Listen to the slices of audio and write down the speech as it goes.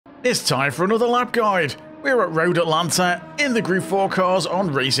It's time for another lap guide. We're at Road Atlanta in the Gr.4 cars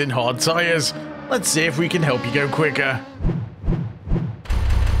on racing hard tyres. Let's see if we can help you go quicker.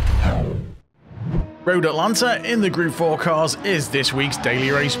 Road Atlanta in the Gr.4 cars is this week's daily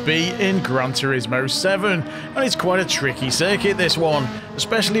race B in Gran Turismo 7, and it's quite a tricky circuit this one,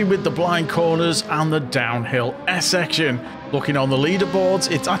 especially with the blind corners and the downhill S section. Looking on the leaderboards,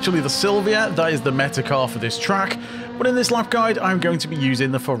 it's actually the Silvia that is the meta car for this track, but in this lap guide I'm going to be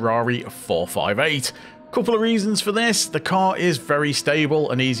using the Ferrari 458. Couple of reasons for this: the car is very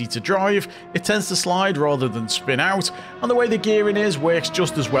stable and easy to drive, it tends to slide rather than spin out, and the way the gearing is works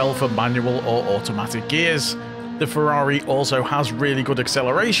just as well for manual or automatic gears. The Ferrari also has really good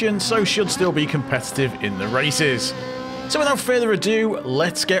acceleration, so should still be competitive in the races. So without further ado,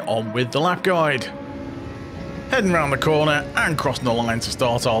 let's get on with the lap guide. Heading around the corner and crossing the line to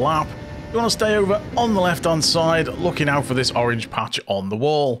start our lap, you want to stay over on the left hand side, looking out for this orange patch on the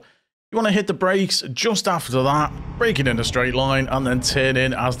wall. You want to hit the brakes just after that, braking in a straight line and then turn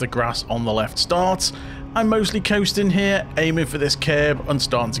in as the grass on the left starts. I'm mostly coasting here, aiming for this curb and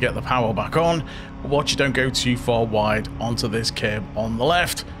starting to get the power back on, but watch you don't go too far wide onto this curb on the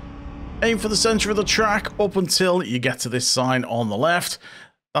left. Aim for the centre of the track up until you get to this sign on the left.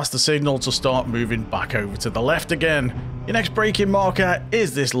 That's the signal to start moving back over to the left again. Your next braking marker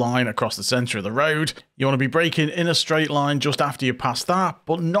is this line across the centre of the road. You want to be braking in a straight line just after you pass that,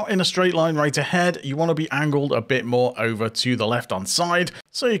 but not in a straight line right ahead. You want to be angled a bit more over to the left hand side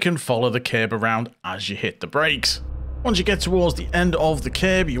so you can follow the curb around as you hit the brakes. Once you get towards the end of the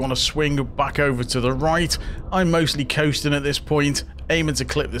curb, you want to swing back over to the right. I'm mostly coasting at this point, aiming to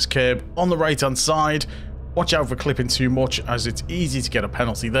clip this curb on the right hand side. Watch out for clipping too much, as it's easy to get a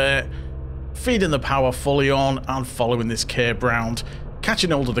penalty there. Feeding the power fully on and following this curb round.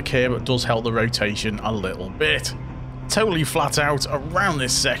 Catching hold of the curb does help the rotation a little bit. Totally flat out around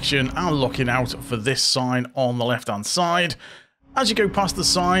this section and looking out for this sign on the left hand side. As you go past the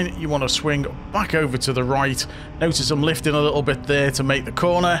sign, you want to swing back over to the right. Notice I'm lifting a little bit there to make the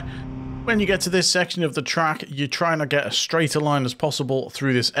corner. When you get to this section of the track, you're trying to get as straight a line as possible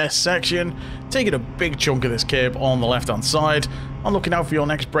through this S section, taking a big chunk of this curb on the left hand side, and looking out for your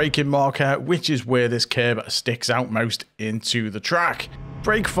next braking marker, which is where this curb sticks out most into the track.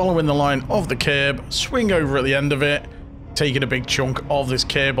 Brake following the line of the curb, swing over at the end of it, taking a big chunk of this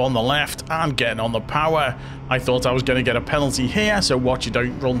curb on the left and getting on the power. I thought I was going to get a penalty here, so watch you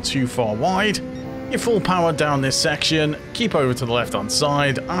don't run too far wide. You're full power down this section, keep over to the left hand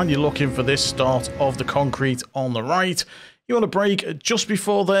side, and you're looking for this start of the concrete on the right. You want to brake just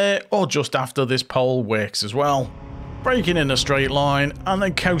before there or just after this pole works as well. Braking in a straight line and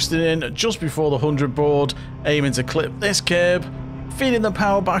then coasting in just before the 100 board, aiming to clip this curb, feeding the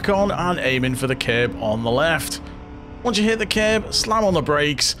power back on and aiming for the curb on the left. Once you hit the curb, slam on the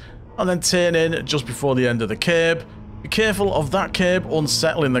brakes and then turn in just before the end of the curb. Be careful of that curb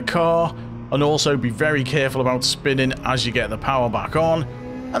unsettling the car, and also be very careful about spinning as you get the power back on.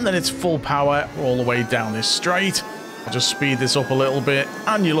 And then it's full power all the way down this straight. I'll just speed this up a little bit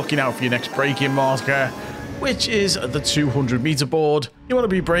and you're looking out for your next braking marker, which is the 200 meter board. You want to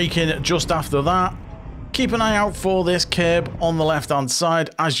be braking just after that. Keep an eye out for this curb on the left hand side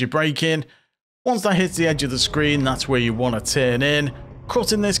as you're braking. Once that hits the edge of the screen, that's where you want to turn in.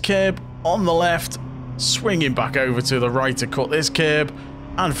 Cutting this curb on the left, swinging back over to the right to cut this curb,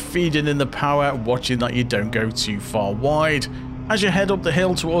 and feeding in the power, watching that you don't go too far wide. As you head up the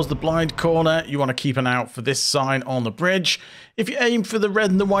hill towards the blind corner, you want to keep an eye out for this sign on the bridge. If you aim for the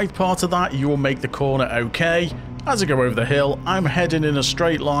red and the white part of that, you will make the corner okay. As I go over the hill, I'm heading in a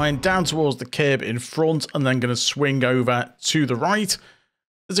straight line down towards the curb in front and then going to swing over to the right.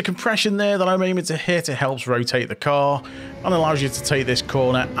 There's a compression there that I'm aiming to hit. It helps rotate the car and allows you to take this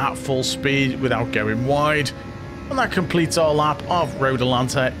corner at full speed without going wide. And that completes our lap of Road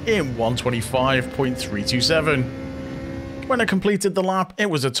Atlanta in 125.327. When I completed the lap, it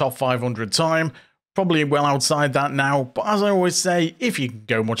was a top 500 time, probably well outside that now, but as I always say, if you can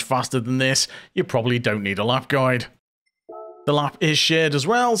go much faster than this, you probably don't need a lap guide. The lap is shared as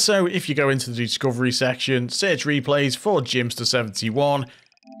well, so if you go into the discovery section, search replays for Gyms 71,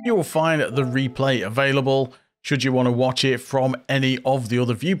 you will find the replay available should you want to watch it from any of the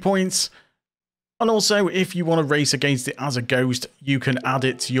other viewpoints. And also, if you want to race against it as a ghost, you can add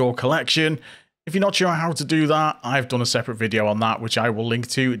it to your collection. If you're not sure how to do that, I've done a separate video on that, which I will link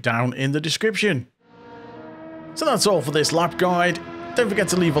to down in the description. So that's all for this lap guide. Don't forget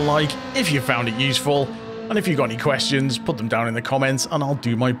to leave a like if you found it useful. And if you've got any questions, put them down in the comments and I'll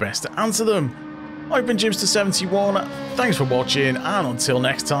do my best to answer them. I've been Gr.4, thanks for watching, and until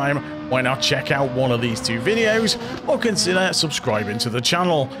next time, why not check out one of these 2 videos, or consider subscribing to the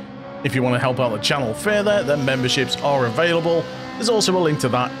channel. If you want to help out the channel further, then memberships are available. There's also a link to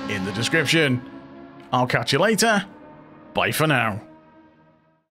that in the description. I'll catch you later. Bye for now.